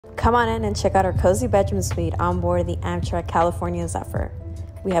Come on in and check out our cozy bedroom suite on board the Amtrak California Zephyr.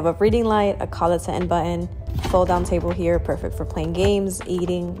 We have a reading light, a call it to end button, fold down table here, perfect for playing games,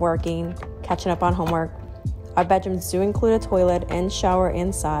 eating, working, catching up on homework. Our bedrooms do include a toilet and shower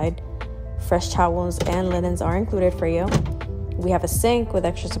inside. Fresh towels and linens are included for you. We have a sink with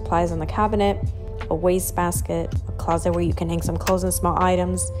extra supplies on the cabinet, a wastebasket, a closet where you can hang some clothes and small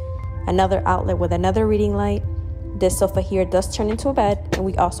items, another outlet with another reading light. This sofa here does turn into a bed, and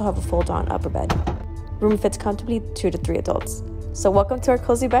we also have a fold-on upper bed. Room fits comfortably 2 to 3 adults. So welcome to our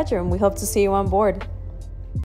cozy bedroom. We hope to see you on board.